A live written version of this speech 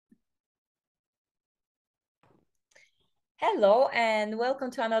Hello, and welcome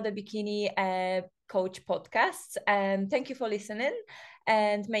to another Bikini Coach podcast. And thank you for listening.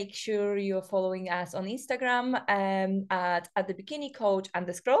 And make sure you're following us on Instagram at the Bikini Coach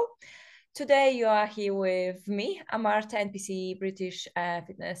 _. Today you are here with me. I'm Marta, NPC British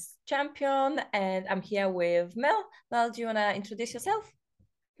fitness champion, and I'm here with Mel. Mel, do you want to introduce yourself?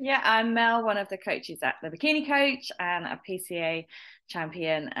 Yeah, I'm Mel, one of the coaches at the Bikini Coach and a PCA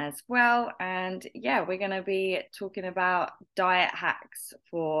champion as well. And yeah, we're going to be talking about diet hacks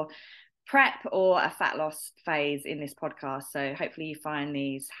for prep or a fat loss phase in this podcast. So hopefully you find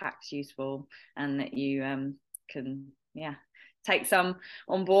these hacks useful and that you can, take some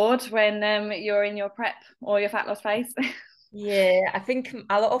on board when you're in your prep or your fat loss phase. Yeah, I think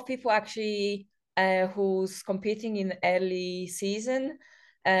a lot of people actually who's competing in early season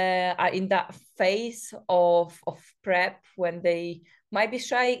are in that phase of prep when they might be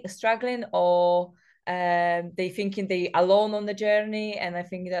struggling or they thinking they alone on the journey. And I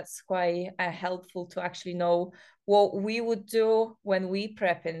think that's quite helpful to actually know what we would do when we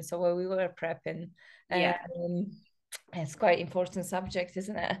prepping. So when we were prepping, Yeah. it's quite important subject,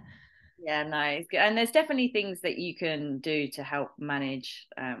 isn't it? Yeah, no, it's good. And there's definitely things that you can do to help manage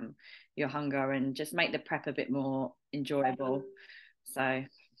your hunger and just make the prep a bit more enjoyable. So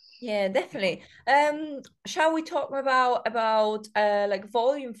Yeah, definitely. Shall we talk about like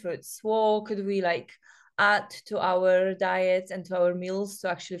volume foods? What could we like add to our diets and to our meals to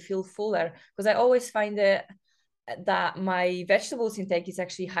actually feel fuller? Because I always find it that my vegetables intake is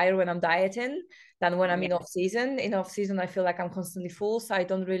actually higher when I'm dieting than when I'm yeah, in off season. In off season, I feel like I'm constantly full, so I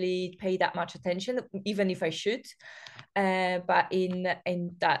don't really pay that much attention, even if I should. But in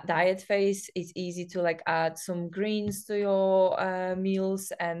that diet phase, it's easy to like add some greens to your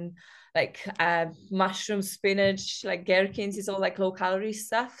meals and like mushroom, spinach, like gherkins is all like low calorie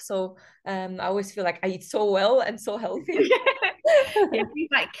stuff. So I always feel like I eat so well and so healthy. yeah, things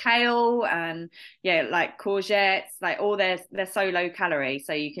like kale and like courgettes, like all they're so low calorie,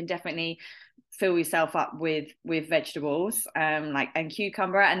 so you can definitely fill yourself up with vegetables like and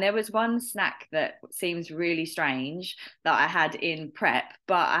cucumber. And there was one snack that seems really strange that I had in prep,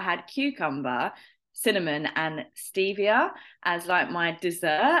 but I had cucumber, cinnamon and stevia as like my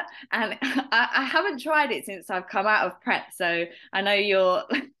dessert, and I haven't tried it since I've come out of prep, so I know you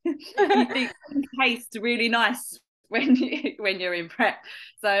think it tastes really nice when you're in prep.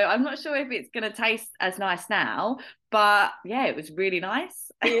 So I'm not sure if it's going to taste as nice now, but yeah, it was really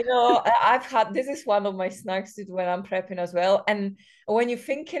nice. You know, I've had this is one of my snacks when I'm prepping as well. And when you're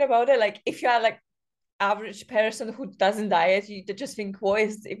thinking about it, like if you are like average person who doesn't diet, you just think, what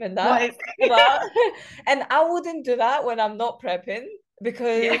is even What that is about? And I wouldn't do that when I'm not prepping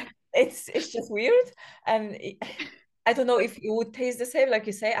because yeah, it's just weird. And I don't know if it would taste the same, like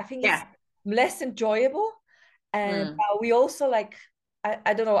you say. I think it's yeah. less enjoyable. And Mm. we also like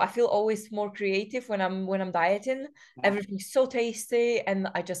I don't know, I feel always more creative when I'm dieting. Yeah. Everything's so tasty and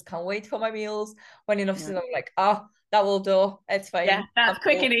I just can't wait for my meals. When in off Yeah. season, I'm like, oh, that will do. It's Yeah, fine. I'm that's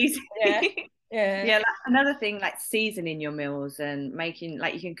quick full. and easy. Yeah. Yeah. Yeah, like another thing, like seasoning your meals and making,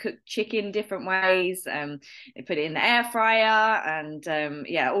 like, you can cook chicken different ways. You put it in the air fryer, and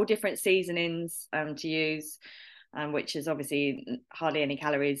yeah, all different seasonings to use, which is obviously hardly any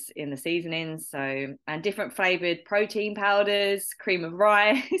calories in the seasonings. So, and different flavored protein powders, cream of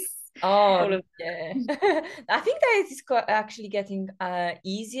rice, all Oh, of yeah. I think that it is actually getting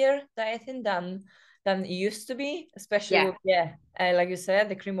easier dieting than it used to be, especially yeah, with like you said,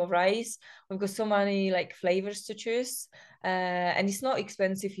 the cream of rice. We've got so many like flavors to choose, and it's not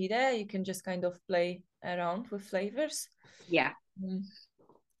expensive either. You can just kind of play around with flavors. yeah. Mm.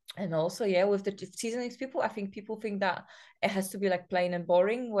 And also, yeah, with the seasonings, I think people think that it has to be like plain and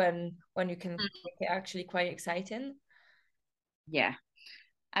boring when you can make it actually quite exciting. Yeah.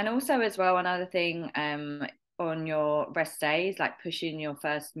 And also as well, another thing on your rest days, like pushing your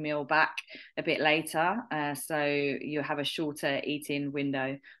first meal back a bit later, so you have a shorter eating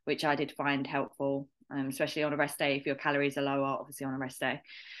window, which I did find helpful, especially on a rest day if your calories are lower, obviously on a rest day.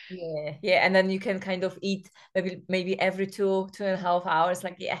 Yeah, yeah, and then you can kind of eat maybe every 2.5 hours.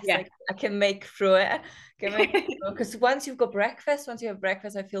 Like yes, Yeah. like I can make through it. Can make because once you've got breakfast, once you have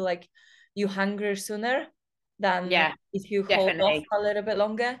breakfast, I feel like you hungry sooner than Yeah, if you hold off definitely. a little bit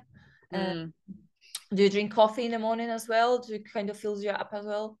longer. Uh, Mm. do you drink coffee in the morning as well? Do it kind of fills you up as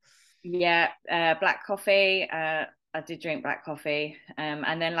well? Yeah, black coffee. I did drink black coffee,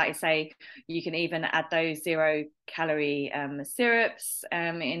 and then, like I say, you can even add those 0 calorie syrups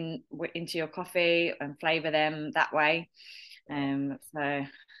into your coffee and flavor them that way. So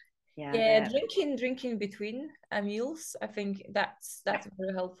yeah, Yeah, drinking between meals. I think that's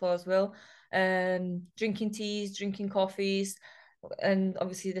very helpful as well. drinking teas, drinking coffees, and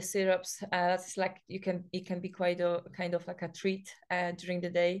obviously the syrups. That's like it can be quite a kind of like a treat during the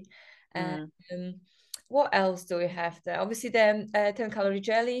day. Mm. Um, what else do we have there? Obviously the 10-calorie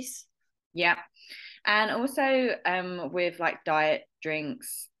jellies. Yeah. And also with like diet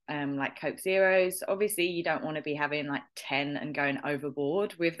drinks, like Coke Zeros, obviously you don't want to be having like 10 and going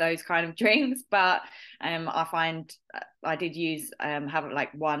overboard with those kind of drinks. But I find I did use have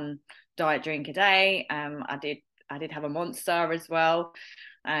like one diet drink a day. I did have a Monster as well,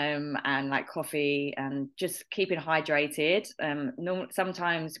 and like coffee and just keeping hydrated.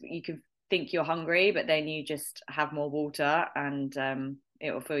 Sometimes you can think you're hungry, but then you just have more water and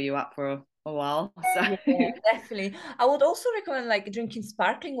it will fill you up for a while. So Yeah, definitely. I would also recommend like drinking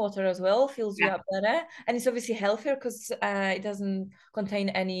sparkling water as well, fills you yeah, up better. And it's obviously healthier because it doesn't contain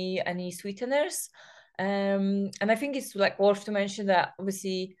any sweeteners. And I think it's like worth to mention that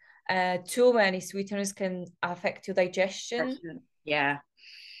obviously too many sweeteners can affect your digestion. yeah.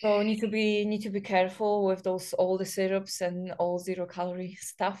 So need to be careful with those all the syrups and all 0-calorie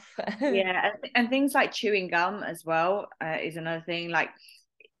stuff. Yeah, and things like chewing gum as well is another thing. Like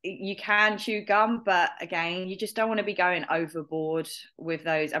you can chew gum, but again, you just don't want to be going overboard with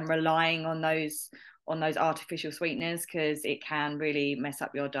those and relying on those artificial sweeteners because it can really mess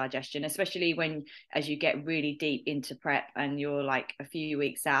up your digestion, especially when as you get really deep into prep and you're like a few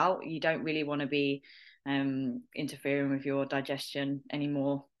weeks out, you don't really want to be interfering with your digestion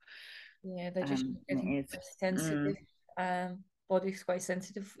anymore. Yeah, digestion is getting It is. quite sensitive. Mm, Body's quite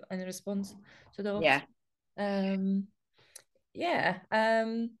sensitive in response to those. yeah, Um, yeah.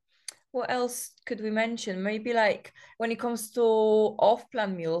 What else could we mention? Maybe like when it comes to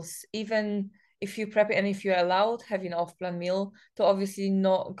off-plan meals, even if you prep it and if you're allowed having off-plan meal, to obviously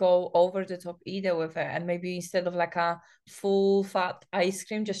not go over the top either with it. And maybe instead of like a full fat ice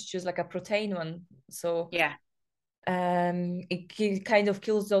cream, just choose like a protein one. So yeah. kind of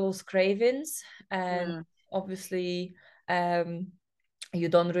kills those cravings, and Mm, obviously um you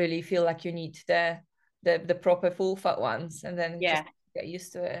don't really feel like you need the proper full fat ones, and then just yeah. get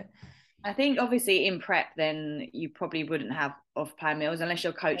used to it. I think obviously in prep, then you probably wouldn't have off-plan meals unless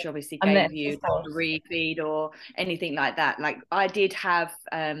your coach obviously Unless, gave you of like a course. refeed or anything like that. Like I did have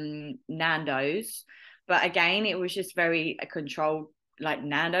Nando's, but again, it was just very controlled. Like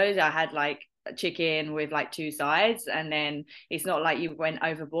Nando's, I had like a chicken with like two sides, and then it's not like you went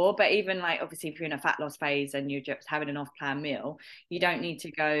overboard. But even like obviously if you're in a fat loss phase and you're just having an off-plan meal, you don't need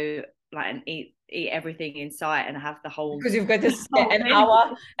to go like and eat everything in sight and have the whole Because you've got this whole an thing.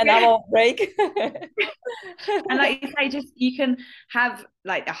 hour an Yeah. hour break. And like you say, just you can have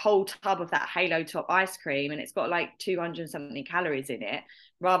like a whole tub of that Halo Top ice cream, and it's got like 200 something calories in it,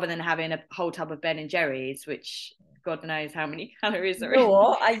 rather than having a whole tub of Ben and Jerry's, which God knows how many calories You are know in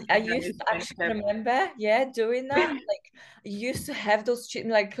what? I used those to actually remember, yeah, doing that. Like, I used to have those chicken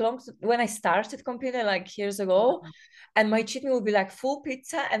like when I started competing like years ago, and my chicken would be like full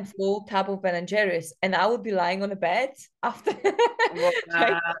pizza and full tub of Ben and Jerry's, and I would be lying on a bed after, Wow,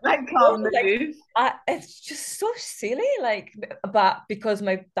 like, I can't like move. it's just so silly. Like, but because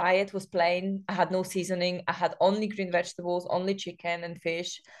my diet was plain, I had no seasoning, I had only green vegetables, only chicken and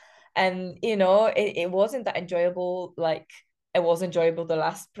fish, and it wasn't that enjoyable. Like, it was enjoyable the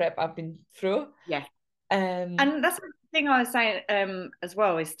last prep I've been through. Yeah. um And that's the thing I was saying as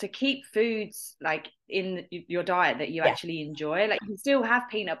well is to keep foods like in your diet that you yeah, actually enjoy. Like you can still have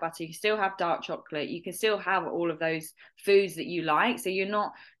peanut butter, you can still have dark chocolate, you can still have all of those foods that you like. So you're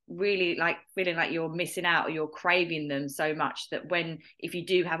not really like feeling like you're missing out or you're craving them so much that when if you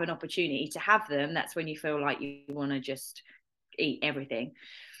do have an opportunity to have them, that's when you feel like you want to just eat everything.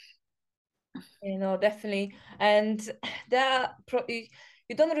 definitely. And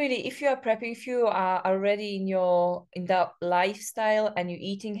you don't really, if you are prepping, if you are already in that lifestyle and you're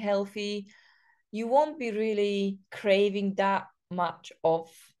eating healthy, you won't be really craving that much of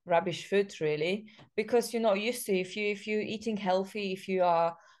rubbish food really, because you're not used to. If you're eating healthy, if you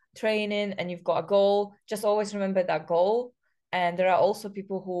are training and you've got a goal, just always remember that goal. And there are also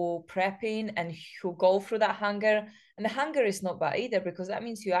people who prepping and who go through that hunger, and the hunger is not bad either, because that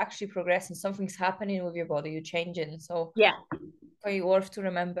means you're actually progressing, something's happening with your body, you're changing. So Yeah. very worth to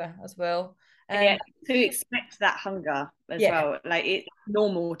remember as well. Yeah, And to expect that hunger as yeah, well. Like it's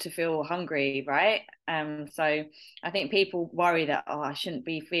normal to feel hungry, right? So I think people worry that oh, I shouldn't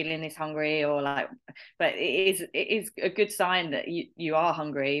be feeling this hungry or like, but it is a good sign that you are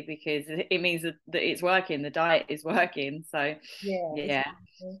hungry because it means that it's working, the diet is working. So yeah, yeah,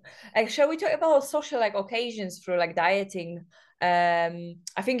 exactly. Like, shall we talk about social like occasions for like dieting?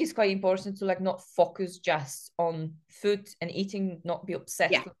 I think it's quite important to like not focus just on food and eating, not be yeah,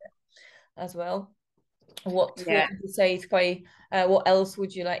 obsessed with it. as well. What Yeah. would you say is quite what else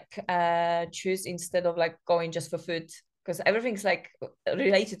would you like choose instead of like going just for food? Because everything's like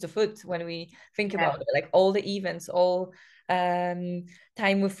related to food when we think Yeah. about it. Like all the events, all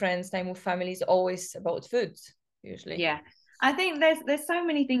time with friends, time with family is always about food, usually. Yeah. I think there's so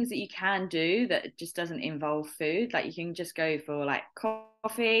many things that you can do that just doesn't involve food. Like you can just go for like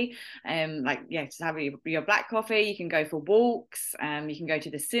coffee, like yeah, just have your black coffee. You can go for walks, you can go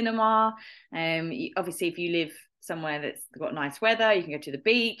to the cinema. Obviously, if you live somewhere that's got nice weather, you can go to the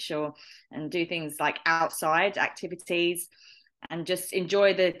beach or and do things like outside activities and just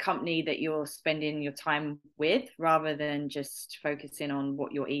enjoy the company that you're spending your time with rather than just focusing on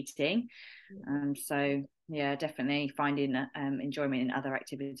what you're eating. So yeah, definitely finding enjoyment in other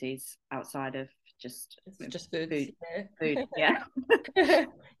activities outside of just It's just food. food. Yeah. Food, yeah.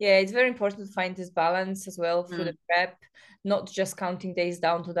 Yeah, it's very important to find this balance as well through the Mm, prep, not just counting days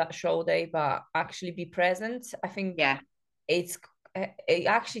down to that show day, but actually be present. I think yeah. it's it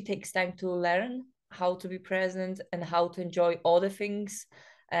actually takes time to learn how to be present and how to enjoy other things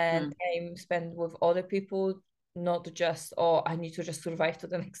and Mm, time spent with other people, not just, oh, I need to just survive to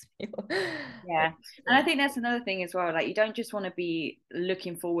the next meal. yeah. And I think that's another thing as well. Like you don't just want to be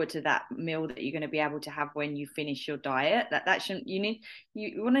looking forward to that meal that you're going to be able to have when you finish your diet. That shouldn't you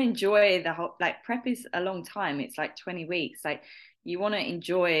want to enjoy the whole like prep is a long time. It's like 20 weeks. Like you want to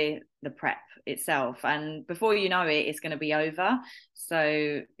enjoy the prep itself. And before you know it, it's going to be over.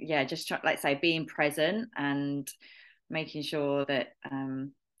 So yeah, just try, like say being present and making sure that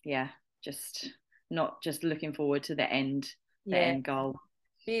yeah, just not just looking forward to the Yeah, end goal.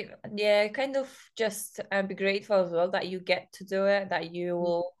 be, yeah, kind of just be grateful as well that you get to do it, that you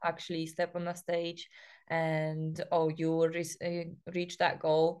will actually step on the stage and oh, you will reach that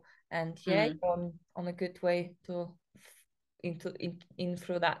goal. And yeah, Mm. you're on a good way to in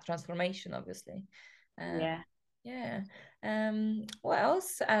through that transformation, obviously. Uh, Yeah. yeah. What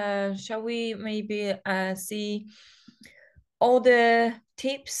else? Shall we maybe see all the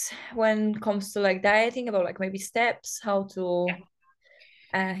tips when it comes to like dieting about like maybe steps, how Yeah. to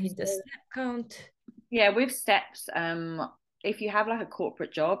hit the So, step count. yeah, with steps, if you have like a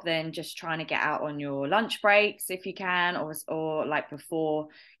corporate job, then just trying to get out on your lunch breaks if you can, or like before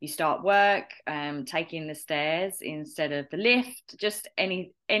you start work, taking the stairs instead of the lift. Just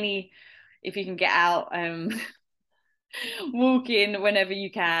any if you can get out, walking whenever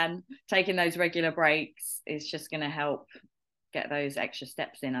you can, taking those regular breaks is just going to help get those extra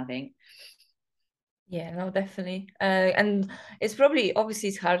steps in, I think. Yeah, no, definitely. And it's probably obviously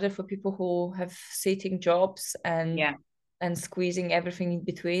it's harder for people who have sitting jobs Yeah. and squeezing everything in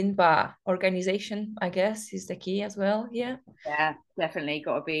between, but organization, I guess, is the key as well. Yeah. Yeah, definitely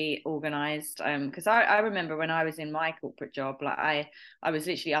got to be organized. Because I remember when I was in my corporate job, like I was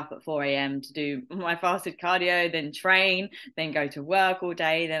literally up at 4 a.m. to do my fasted cardio, then train, then go to work all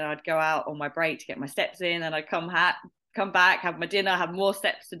day. Then I'd go out on my break to get my steps in, and I'd come back, have my dinner, have more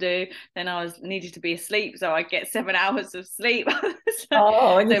steps to do. Then I was needed to be asleep, so I'd get 7 hours of sleep. so,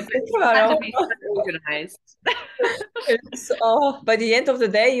 Oh, and you so think I had about to it, be so organized. it's oh, by the end of the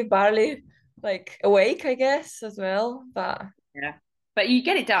day, you barely like awake, I guess, as well. But Yeah, but you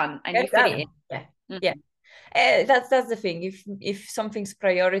get it done and get you it fit it done. Yeah, in. yeah. That's the thing. If something's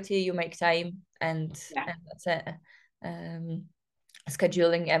priority, you make time, Yeah. and that's it. Um,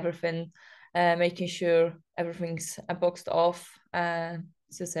 scheduling everything, making sure everything's boxed off,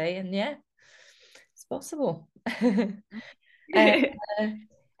 to say, and yeah, it's possible. uh,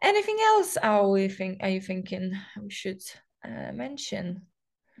 anything else are you thinking we should mention?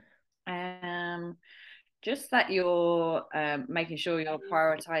 Um, just that you're making sure you're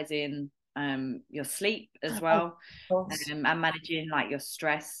prioritizing your sleep as Of well, course. and managing like your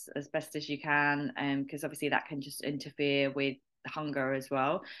stress as best as you can, because obviously that can just interfere with hunger as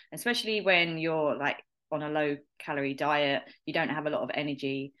well, especially when you're like on a low calorie diet, you don't have a lot of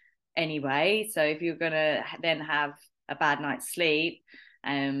energy anyway. So if you're gonna then have a bad night's sleep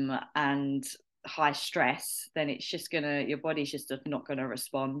and high stress, then it's just gonna your body's just not gonna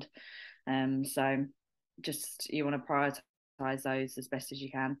respond. So just you want to prioritize those as best as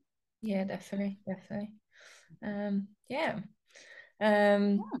you can. Yeah, definitely, definitely. Yeah.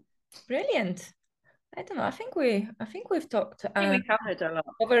 Um, brilliant. I don't know. I think we've talked I think we covered a lot.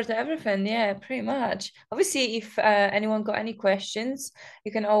 covered everything. Yeah, pretty much. Obviously, if anyone got any questions,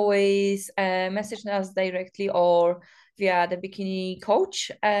 you can always message us directly or via the Bikini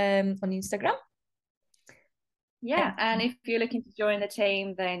Coach on Instagram. Yeah, and if you're looking to join the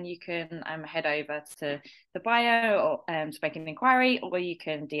team, then you can head over to the bio or to make an inquiry, or you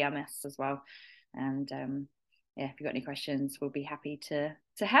can DM us as well. And yeah, if you've got any questions, we'll be happy to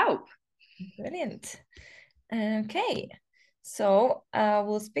help. Brilliant. Okay. So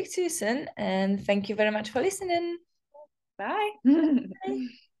we'll speak to you soon and thank you very much for listening. Bye. Bye.